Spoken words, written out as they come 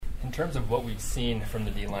In terms of what we've seen from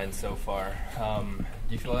the D-line so far, do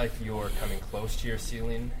you feel like you're coming close to your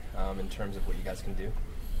ceiling in terms of what you guys can do?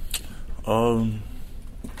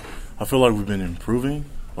 I feel like we've been improving,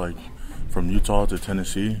 like from Utah to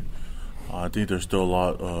Tennessee. I think there's still a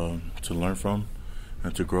lot to learn from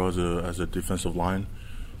and to grow as a defensive line,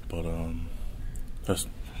 but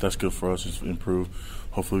that's good for us. Is improve.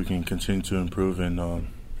 Hopefully, we can continue to improve and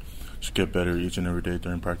just get better each and every day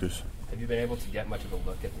during practice. Have you been able to get much of a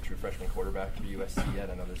look at the true freshman quarterback for USC yet?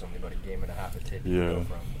 I know there's only about a game and a half of tape to go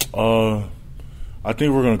from. I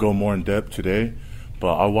think we're gonna go more in depth today,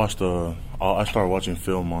 but I started watching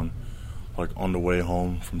film on the way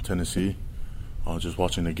home from Tennessee. Just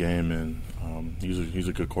watching the game, and he's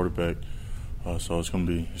a good quarterback. So it's gonna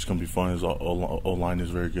be fun. His O line is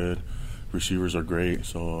very good. Receivers are great,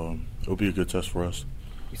 so it'll be a good test for us.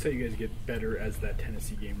 You said you guys get better as that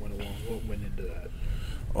Tennessee game went along. What went into that?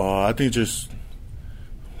 I think just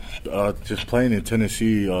playing in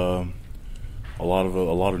Tennessee, a lot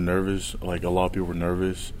of nervous. Like a lot of people were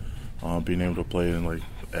nervous, being able to play in like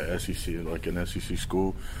at SEC, like an SEC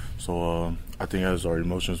school. So I think as our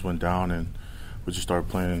emotions went down and we just started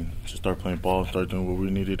playing ball, started doing what we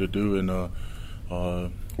needed to do, and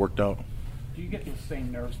worked out. Do you get the same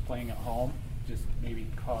nerves playing at home, just maybe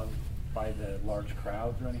caused by the large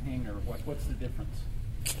crowds or anything, or what's the difference?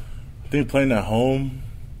 I think playing at home,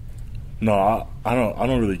 no, I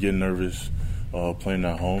don't really get nervous playing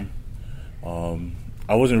at home.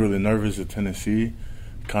 I wasn't really nervous at Tennessee,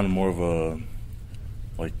 kind of more of a,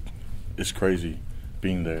 like, it's crazy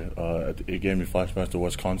being there. It gave me flashbacks to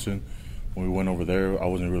Wisconsin. When we went over there, I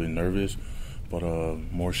wasn't really nervous, but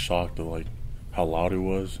more shocked at like how loud it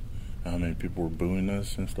was and how many people were booing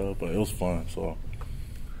us and stuff. But it was fun. So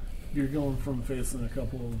you're going from facing a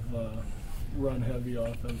couple of run-heavy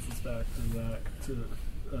offenses back to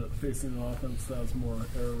facing an offense that has more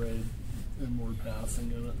air raid and more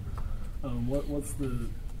passing in it. What's the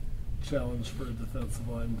challenge for a defensive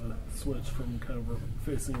line to switch from kind of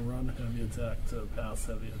facing a run-heavy attack to a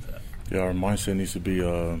pass-heavy attack? Yeah, our mindset needs to be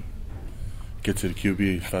get to the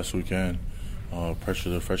QB as fast as we can, pressure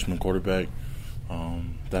the freshman quarterback.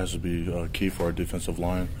 That has to be key for our defensive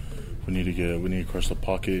line. We need to crush the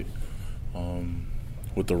pocket.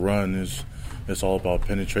 With the run, it's all about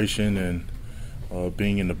penetration and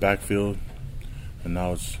being in the backfield. And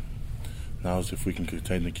now it's if we can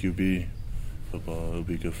contain the QB, it'll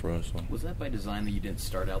be good for us. So. Was that by design that you didn't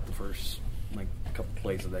start out the first couple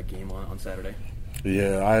plays of that game on Saturday?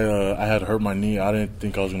 Yeah, I had hurt my knee. I didn't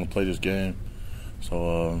think I was going to play this game.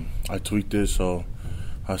 So I tweaked it, so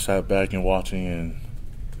I sat back and watching and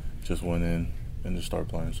just went in and just started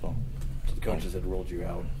playing. So the coaches had rolled you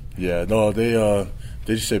out? Yeah, no, they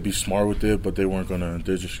just said be smart with it, but they weren't gonna.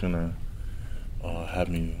 They're just gonna have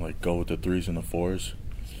me go with the 3s and the 4s,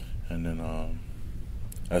 and then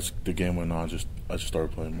as the game went on, I just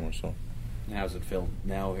started playing more. So. And how's it feel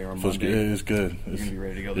now here on Monday? Good. It's good. You're gonna be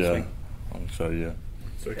ready to go this week? I'm excited. Yeah.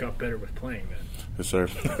 So it got better with playing then. Yes, sir.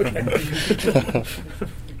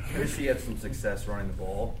 Tennessee had some success running the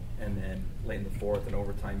ball, and then late in the fourth and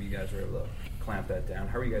overtime, you guys were able to clamp that down.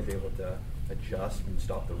 How were you guys able to adjust and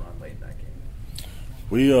stop the run late in that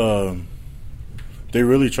game? They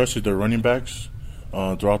really trusted their running backs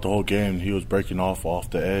throughout the whole game. He was breaking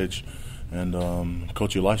off the edge, and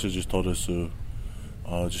Coach Elisha just told us to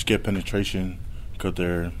just get penetration because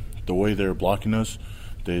the way they're blocking us,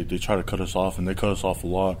 they try to cut us off, and they cut us off a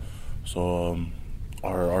lot. So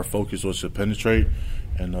our focus was to penetrate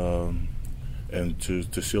and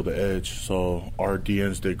to seal the edge. So our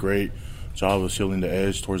DNs did great job of sealing the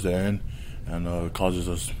edge towards the end, and causes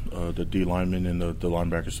us the D linemen and the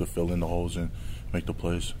linebackers to fill in the holes and make the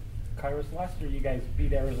plays. Kairos, last year you guys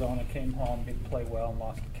beat Arizona, came home, didn't play well, and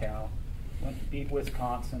lost to Cal. Went to beat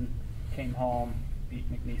Wisconsin, came home, beat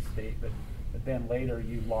McNeese State, but then later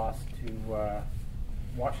you lost to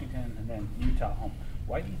Washington and then Utah home.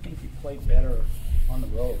 Why do you think you played better on the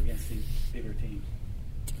road against these bigger teams?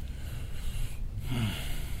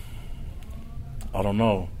 I don't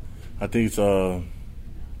know. I think it's I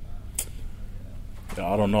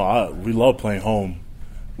don't know. We love playing home.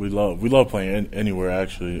 We love playing anywhere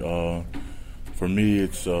actually. For me,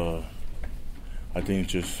 it's I think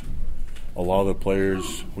just a lot of the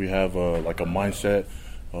players we have a mindset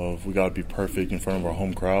of we got to be perfect in front of our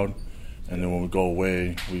home crowd, and then when we go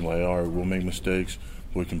away, we all right, we'll make mistakes,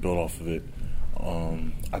 but we can build off of it.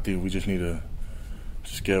 I think we just need to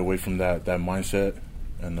just get away from that mindset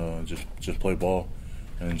and just play ball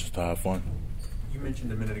and just to have fun. You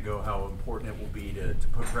mentioned a minute ago how important it will be to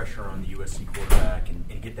put pressure on the USC quarterback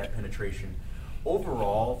and get that penetration.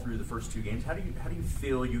 Overall, through the first 2 games, how do you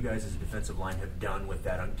feel you guys as a defensive line have done with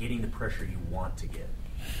that on getting the pressure you want to get?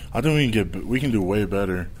 I think we can do way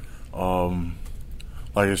better. Like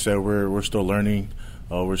I said, we're still learning.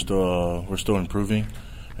 We're still improving,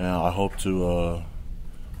 and I hope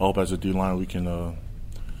as a D line we can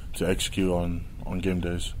to execute on game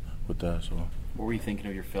days with that. So. What were you thinking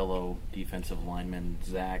of your fellow defensive lineman,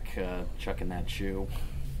 Zach, chucking that shoe?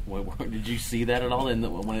 Did you see that at all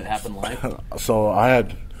when it happened live? So I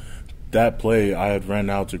had that play. I had ran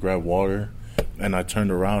out to grab water, and I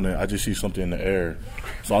turned around and I just see something in the air.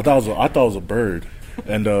 So I thought it was a bird,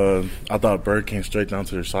 and I thought a bird came straight down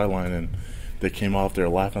to their sideline, and they came off there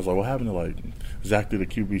laughing. I was like, "What happened to Zach threw the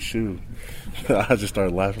QB shoe?" I just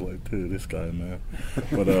started laughing like, "Dude, this guy, man."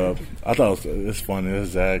 But I thought it's funny.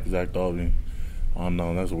 It's Zach Dalby. I don't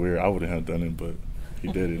know. That's weird. I wouldn't have done it, but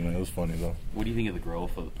he did it, man. It was funny, though. What do you think of the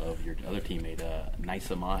growth of your other teammate,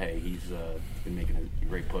 Nisa Mahe? He's been making a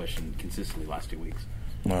great push and consistently last 2 weeks.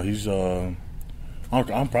 No, he's. I'm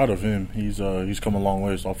proud of him. He's come a long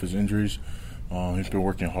ways off his injuries. He's been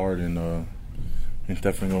working hard, and he's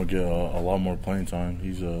definitely going to get a lot more playing time.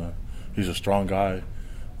 He's a strong guy,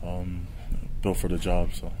 built for the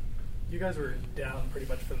job. So. You guys were down pretty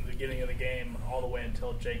much from the beginning of the game all the way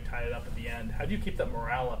until Jake tied it up at the end. How do you keep that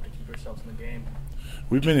morale up to keep yourselves in the game?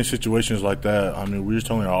 We've been in situations like that. I mean, we were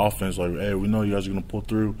telling our offense, like, hey, we know you guys are going to pull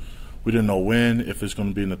through. We didn't know when, if it's going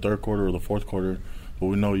to be in the third quarter or the fourth quarter, but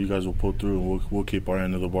we know you guys will pull through, and we'll keep our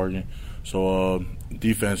end of the bargain. So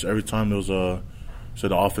defense, every time there was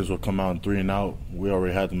said the offense would come out and 3 and out, we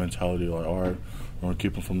already had the mentality, like, all right, we're going to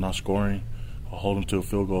keep them from not scoring. I'll hold them to a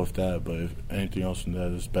field goal if that, but if anything else than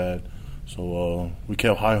that is bad. So we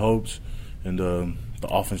kept high hopes, and the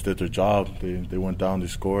offense did their job. They went down, they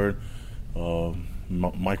scored.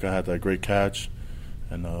 Micah had that great catch,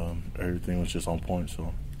 and everything was just on point.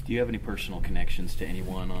 So, do you have any personal connections to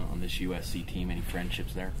anyone on this USC team? Any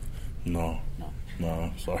friendships there? No,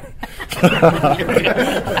 sorry. Did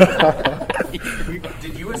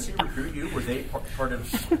USC recruit you? Were they part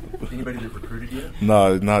of anybody that recruited you?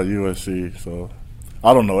 No, not USC. So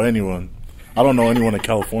I don't know anyone. I don't know anyone in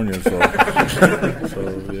California, so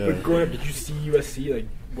yeah. But growing up, did you see USC, like,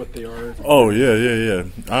 what they are? Oh, yeah.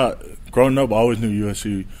 Growing up, I always knew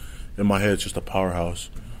USC in my head, just a powerhouse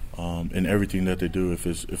in everything that they do. If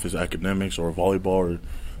it's academics or volleyball or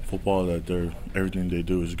football, everything they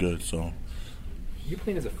do is good. So You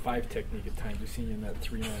playing as a 5 technique at times. We've seen you in that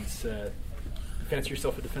 3-9 set. You fancy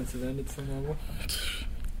yourself a defensive end at some level?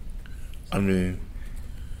 I mean,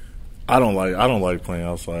 I don't like playing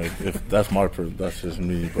outside. If that's that's just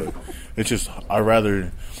me. But it's just I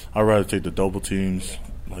rather take the double teams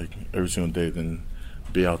like every single day than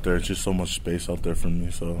be out there. It's just so much space out there for me.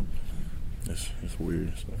 So it's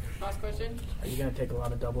weird. So. Last question: are you going to take a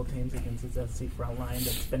lot of double teams against this SC front line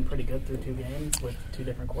that's been pretty good through 2 games with 2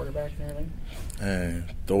 different quarterbacks and everything? And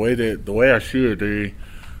the way I see it,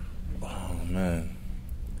 oh man,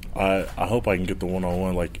 I hope I can get the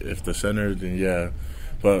 1-on-1. Like if the center, then yeah.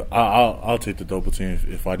 But I'll take the double team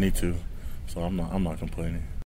if I need to. So I'm not complaining.